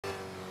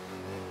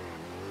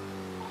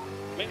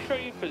Make sure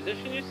you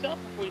position yourself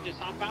before you just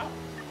hop out.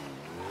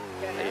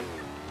 Yeah.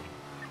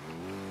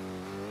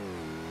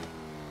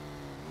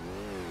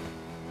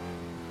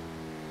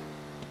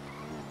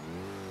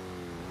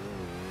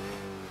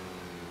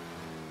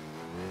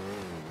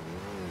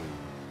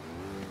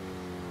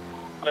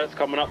 That's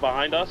coming up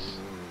behind us.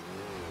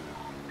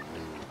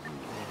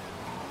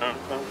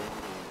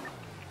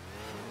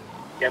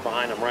 Get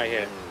behind him right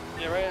here.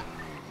 Yeah, right here.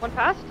 One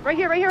past? Right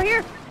here, right here, right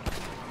here.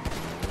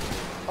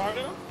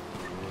 Cargo?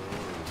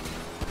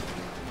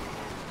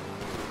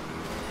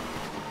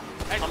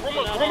 Hey,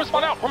 Kuruma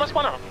spun out. Kuruma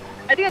spun out.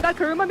 I think I got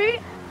Kuruma, maybe?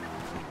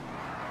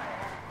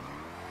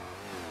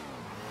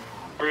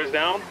 Where's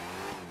down?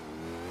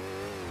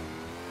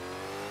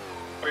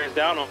 Where's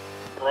down on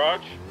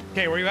garage?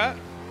 Okay, where you at?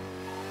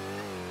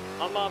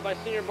 I'm by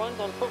Senior Buns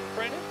on foot,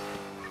 Brandon.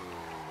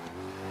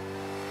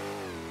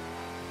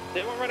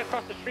 They went right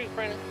across the street,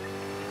 Brandon.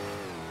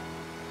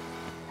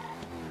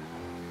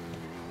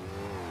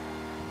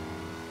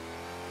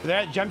 They're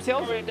at gem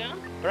sales? Right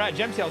down? They're at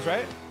gem sales,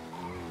 right?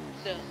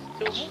 Yeah,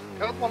 two of them.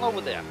 Killed one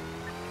over there.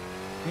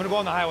 I'm gonna go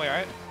on the highway,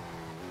 alright?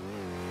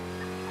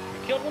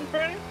 You killed one,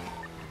 Brandon?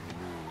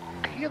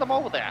 I hear them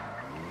over there.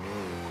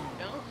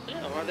 Yeah, I don't see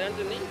them. Are they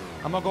underneath?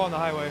 I'm gonna go on the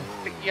highway.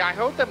 Yeah, I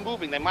heard them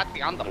moving. They might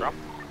be under, bro.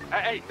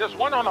 Hey, there's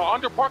one on the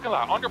under parking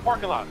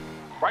lot.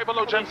 Right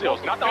below gem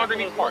sales, not the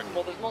underneath part.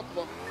 There's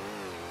multiple.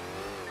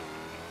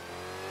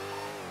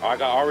 Oh, I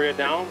got Aria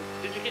down.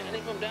 Did you get any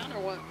of them down or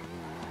what?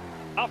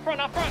 Out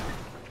front, out front.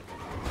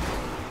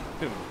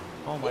 Dude,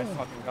 oh my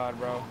fucking god,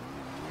 bro.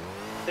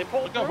 They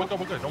pulled through. We're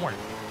good, don't worry.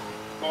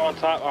 Go on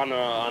top, on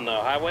the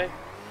highway.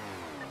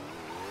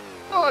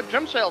 Oh,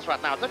 gem sales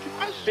right now. Don't you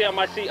guys? See,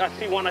 I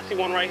see one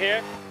right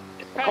here.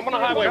 Come on the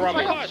highway,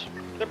 Ramee.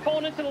 They're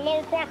pulling into the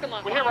lower parking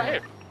lot. We're here, right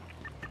here.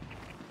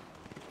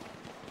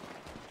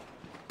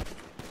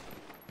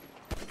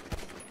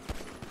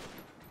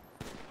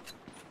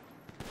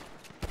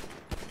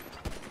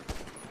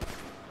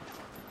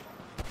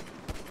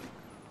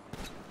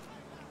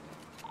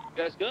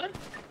 You guys good?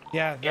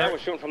 Yeah, Yeah, we're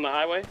shooting from the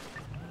highway.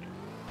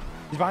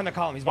 He's behind the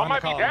column. He's behind the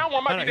column. One might be down,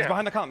 one might be He's down.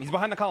 behind the column. He's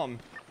behind the column.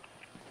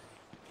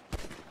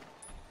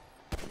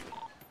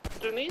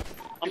 Underneath?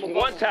 I'm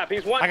one tap.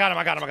 He's one. I got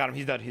him.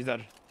 He's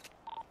dead.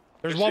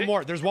 There's one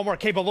more. There's one more.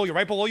 Okay, below you.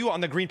 Right below you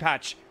on the green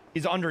patch.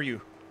 He's under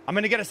you. I'm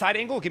gonna get a side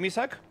angle. Give me a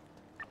sec.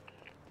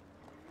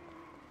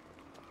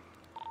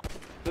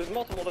 There's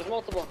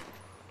multiple.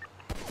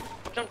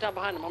 Jump down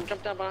behind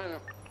him.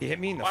 He hit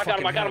me in the I got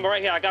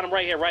him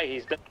right here.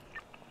 He's dead.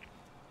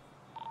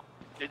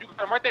 Yeah, you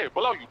got him right there,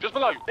 below you, just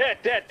below you.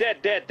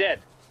 Dead.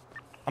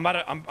 I'm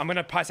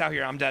gonna pass out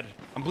here. I'm dead.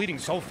 I'm bleeding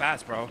so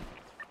fast, bro.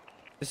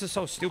 This is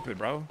so stupid,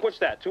 bro. Push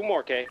that. 2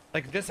 more, K.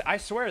 Like this, I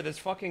swear, this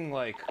fucking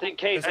like. I think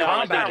K's this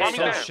down. combat is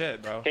so down.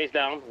 shit, bro. K's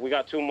down. We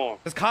got 2 more.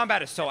 This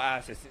combat is so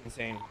ass. It's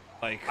insane.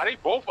 Like. Are they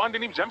both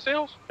underneath gem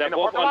sales? They're In the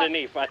both parking lot?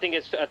 underneath. I think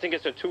it's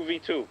a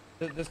 2v2.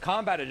 This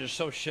combat is just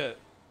so shit.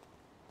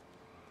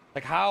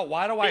 Like how?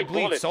 Why do I Big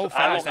bleed bullets. so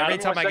fast every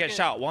time I get Second,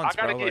 shot once,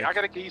 bro? Like, I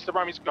gotta get used to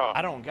Ramee's car.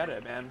 I don't get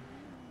it, man.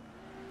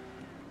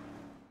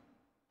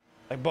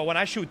 Like, but when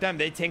I shoot them,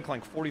 they tank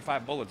like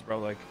 45 bullets, bro.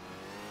 Like,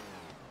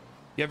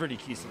 you have any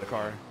keys to the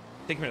car?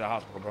 Take me to the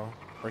hospital, bro.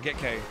 Or get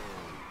K.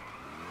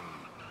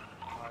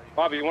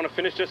 Bobby, you want to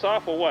finish this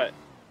off or what?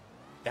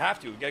 You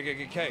have to. You gotta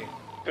get K.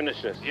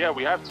 Finish this. Yeah,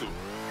 we have to.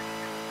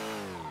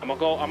 I'm gonna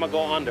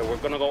go under. We're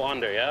gonna go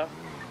under, yeah?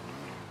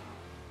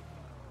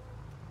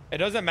 It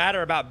doesn't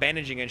matter about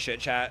bandaging and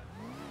shit, chat.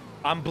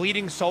 I'm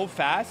bleeding so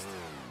fast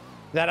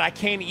that I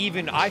can't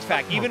even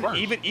IFAC.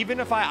 Even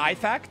if I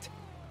IFAC'd,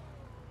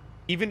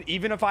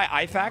 even if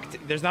I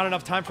IFAC'd, there's not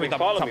enough time for me to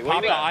pop the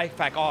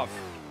IFAC off.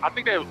 I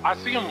think I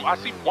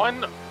see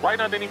one right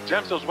underneath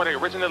gem sales where they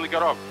originally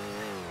got off.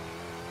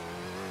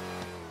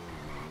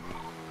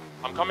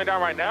 I'm coming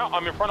down right now.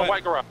 I'm in front of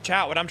White Garage.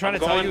 Chat, what I'm trying to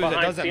tell you is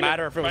it doesn't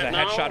matter if it was a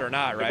headshot or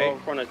not, right? Go in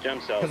front of gem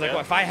cells. Because like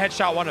if I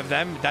headshot one of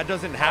them, that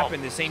doesn't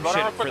happen the same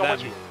shit for them.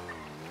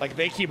 Like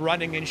they keep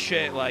running and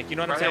shit. Like you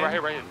know what I'm saying? Right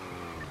here.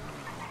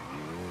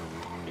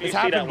 It's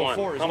happened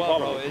before as well,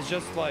 bro. It's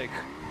just like.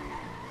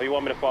 Or you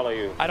want me to follow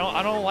you? I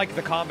don't like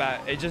the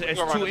combat. It's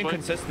too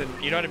inconsistent.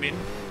 You know what I mean?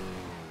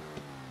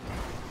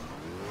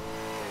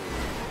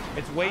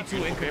 It's way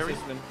too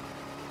inconsistent.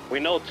 We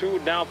know 2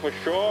 down for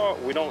sure.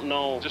 We don't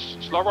know.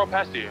 Just slow roll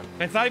past you.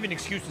 And it's not even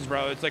excuses,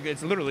 bro. It's like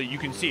it's literally you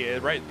can see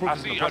it, right? I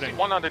see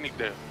one underneath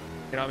there.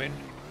 You know what I mean?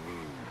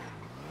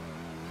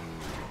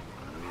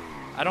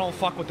 I don't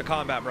fuck with the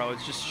combat, bro.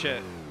 It's just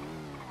shit.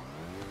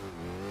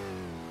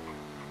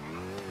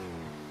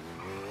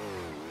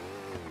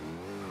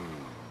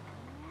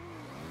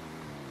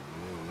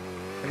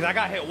 Because I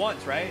got hit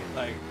once, right?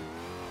 Like,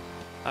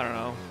 I don't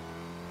know.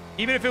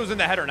 Even if it was in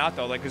the head or not,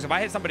 though. Like, because if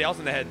I hit somebody else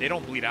in the head, they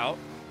don't bleed out.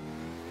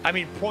 I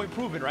mean, point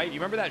proven, right? You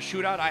remember that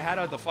shootout I had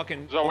at the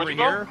fucking over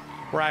here?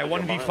 Where I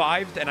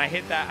 1v5'd and I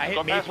hit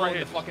Maple in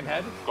the fucking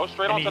head? Go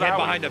straight and onto he the hit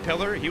highway. behind the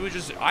pillar. He was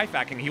just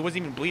IFACing. He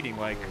wasn't even bleeding.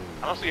 Like,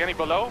 I don't see any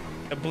below.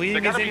 The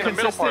bleeding is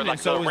inconsistent, and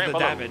so is the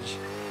damage.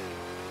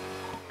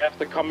 You have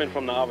to come in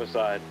from the other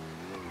side.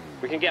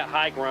 We can get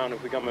high ground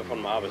if we come in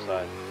from the other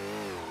side.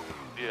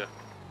 Yeah.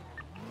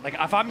 Like,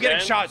 if I'm getting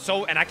Then-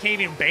 shot and I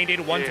can't even band-aid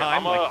one Yeah,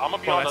 time, I'ma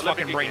like, be bro, on that's the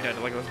fucking Olympic brain again.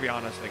 dead. Like, let's be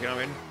honest. Like, you know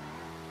what I mean?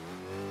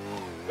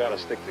 We gotta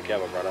stick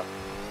together, brother.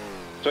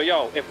 So,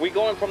 yo, if we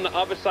going from the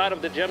other side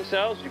of the gem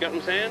cells, you get what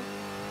I'm saying?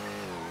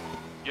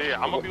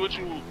 Yeah, I'm gonna be with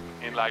you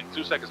in like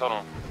 2 seconds. Hold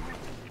on.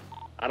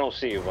 I don't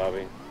see you,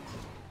 Bobby.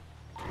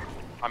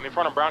 I'm in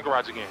front of Brown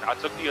Garage again. I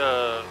took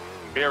the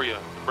barrier,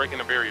 the break in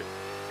the barrier.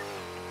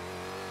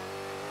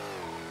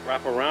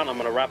 Wrap around. I'm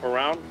gonna wrap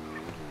around.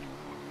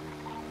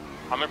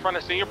 I'm in front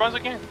of Senior Buns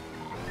again.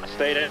 I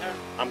stay there.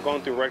 I'm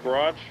going through Red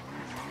Garage.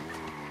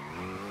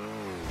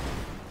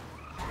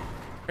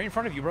 Right in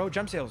front of you, bro.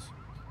 Gem sales.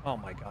 Oh,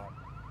 my God.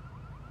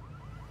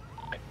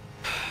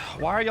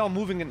 Why are y'all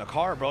moving in the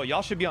car, bro?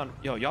 Y'all should be on...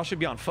 Yo, y'all should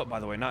be on foot, by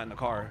the way, not in the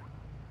car.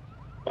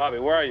 Bobby,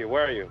 where are you?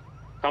 Where are you?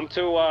 Come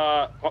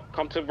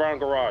to Brown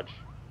Garage.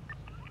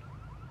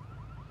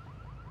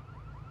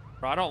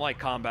 Bro, I don't like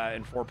combat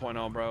in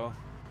 4.0, bro.